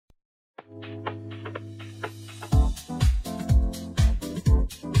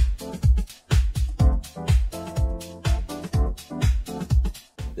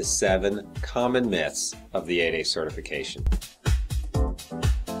the 7 common myths of the 8A certification.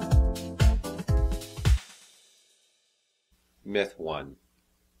 Myth 1.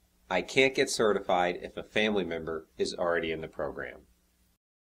 I can't get certified if a family member is already in the program.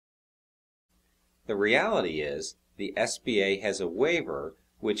 The reality is the SBA has a waiver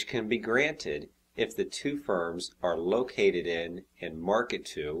which can be granted if the two firms are located in and market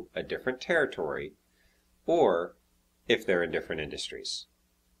to a different territory, or if they're in different industries.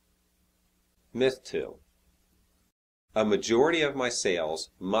 Myth 2. A majority of my sales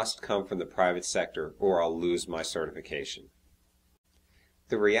must come from the private sector or I'll lose my certification.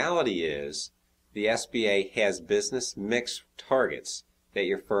 The reality is the SBA has business mix targets that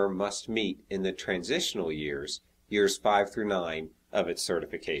your firm must meet in the transitional years 5 through 9 of its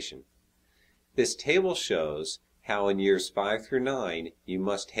certification. This table shows how in years 5 through 9 you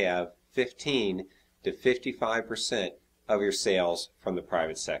must have 15 to 55% of your sales from the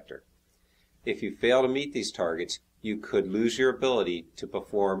private sector. If you fail to meet these targets, you could lose your ability to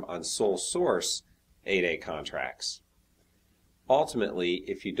perform on sole source 8A contracts. Ultimately,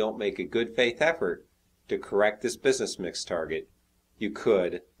 if you don't make a good faith effort to correct this business mix target, you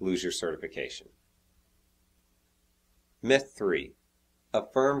could lose your certification. Myth 3. A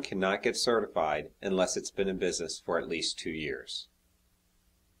firm cannot get certified unless it's been in business for at least 2 years.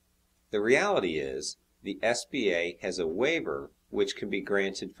 The reality is the SBA has a waiver which can be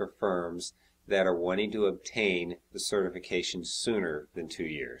granted for firms that are wanting to obtain the certification sooner than 2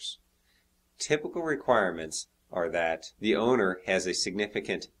 years. Typical requirements are that the owner has a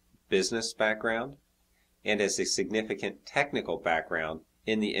significant business background and has a significant technical background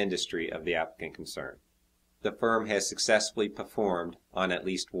in the industry of the applicant concerned. The firm has successfully performed on at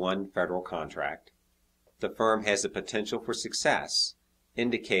least one federal contract. The firm has a potential for success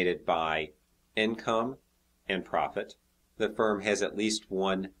indicated by income and profit. The firm has at least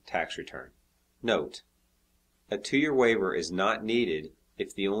one tax return. Note, a 2-year waiver is not needed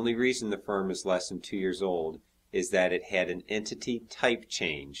if the only reason the firm is less than 2 years old is that it had an entity type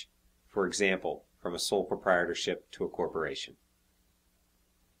change, for example, from a sole proprietorship to a corporation.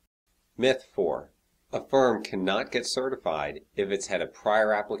 Myth 4. A firm cannot get certified if it's had a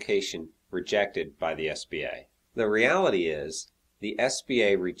prior application rejected by the SBA. The reality is the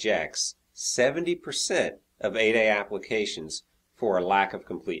SBA rejects 70% of 8A applications for a lack of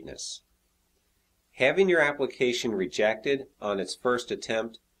completeness. Having your application rejected on its first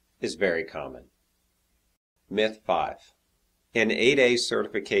attempt is very common. Myth 5. An 8A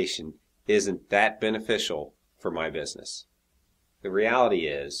certification isn't that beneficial for my business. The reality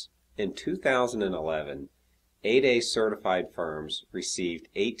is, in 2011, 8A certified firms received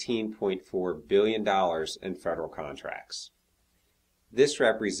 $18.4 billion in federal contracts. This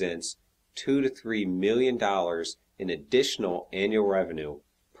represents $2 to $3 million in additional annual revenue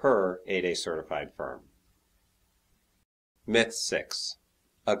per 8A certified firm. Myth 6.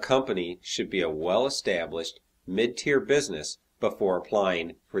 A company should be a well-established mid-tier business before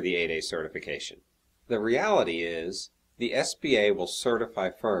applying for the 8A certification. The reality is the SBA will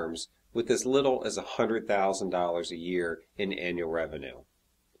certify firms with as little as $100,000 a year in annual revenue.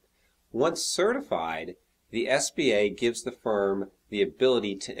 Once certified, the SBA gives the firm the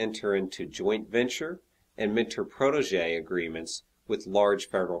ability to enter into joint venture and mentor-protege agreements with large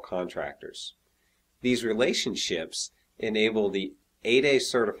federal contractors. These relationships enable the 8A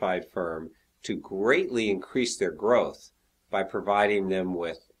certified firm to greatly increase their growth by providing them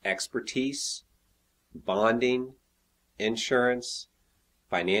with expertise, bonding, insurance,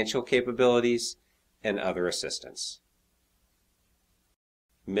 financial capabilities, and other assistance.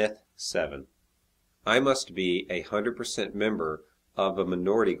 Myth 7. I must be a 100% member of a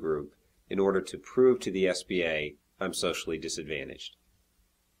minority group in order to prove to the SBA I'm socially disadvantaged.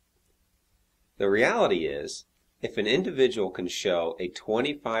 The reality is, if an individual can show a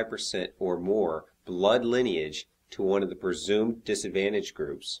 25% or more blood lineage to one of the presumed disadvantaged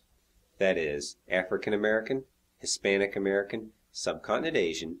groups, that is, African American, Hispanic American, Subcontinent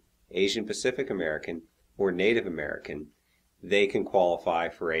Asian, Asian Pacific American, or Native American, they can qualify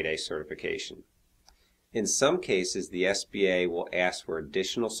for 8A certification. In some cases, the SBA will ask for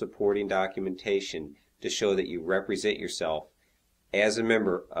additional supporting documentation to show that you represent yourself as a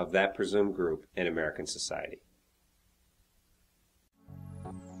member of that presumed group in American society.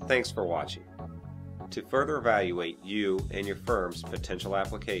 Thanks for watching. To further evaluate you and your firm's potential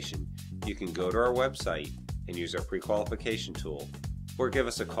application, you can go to our website and use our pre-qualification tool, or give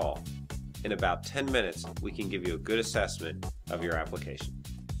us a call. In about 10 minutes, we can give you a good assessment of your application.